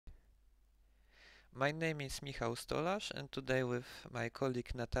My name is Michal Stolarz, and today with my colleague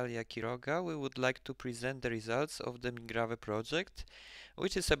Natalia Quiroga we would like to present the results of the MigrAVE project,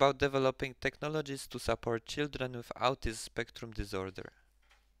 which is about developing technologies to support children with autism spectrum disorder.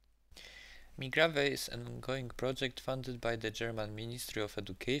 MigrAVE is an ongoing project funded by the German Ministry of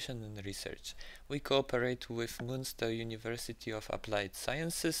Education and Research. We cooperate with Münster University of Applied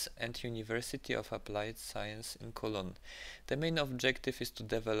Sciences and University of Applied Science in Cologne. The main objective is to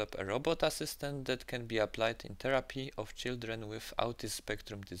develop a robot assistant that can be applied in therapy of children with autism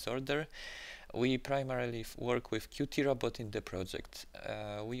spectrum disorder. We primarily work with Qt robot in the project.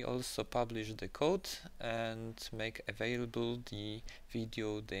 We also publish the code and make available the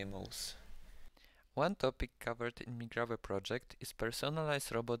video demos. One topic covered in MigrAVE project is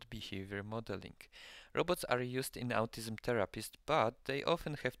personalized robot behavior modeling. Robots are used in autism therapies, but they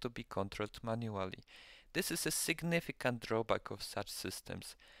often have to be controlled manually. This is a significant drawback of such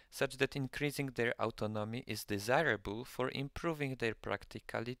systems, such that increasing their autonomy is desirable for improving their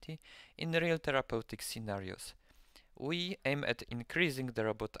practicality in real therapeutic scenarios. We aim at increasing the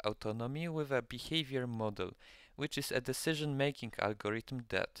robot autonomy with a behavior model, which is a decision-making algorithm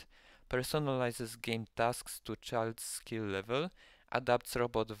that personalizes game tasks to child's skill level, adapts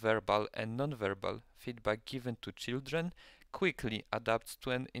robot verbal and non-verbal feedback given to children, quickly adapts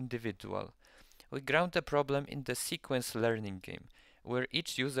to an individual. We ground the problem in the sequence learning game, where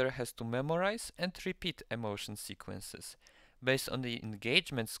each user has to memorize and repeat emotion sequences. Based on the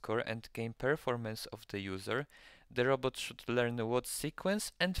engagement score and game performance of the user, the robot should learn what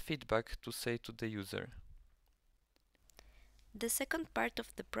sequence and feedback to say to the user. The second part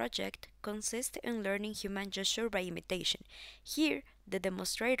of the project consists in learning human gesture by imitation. Here, the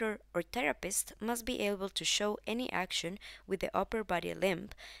demonstrator or therapist must be able to show any action with the upper body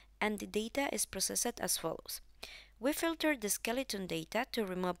limb, and the data is processed as follows. We filter the skeleton data to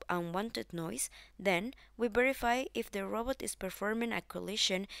remove unwanted noise, then we verify if the robot is performing a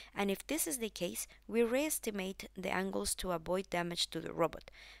collision, and if this is the case, we re-estimate the angles to avoid damage to the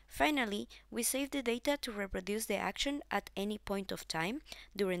robot. Finally, we save the data to reproduce the action at any point of time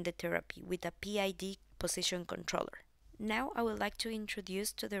during the therapy with a PID position controller. Now I would like to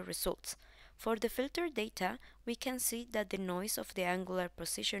introduce to the results. For the filtered data, we can see that the noise of the angular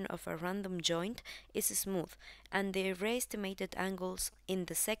position of a random joint is smooth, and the re-estimated angles in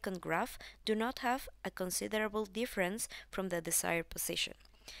the second graph do not have a considerable difference from the desired position.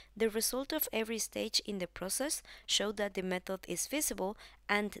 The result of every stage in the process showed that the method is feasible,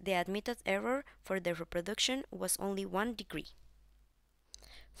 and the admitted error for the reproduction was only 1 degree.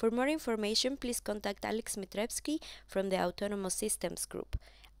 For more information, please contact Alex Mitrevsky from the Autonomous Systems Group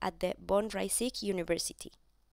at the Bonn-Rhein-Sieg University.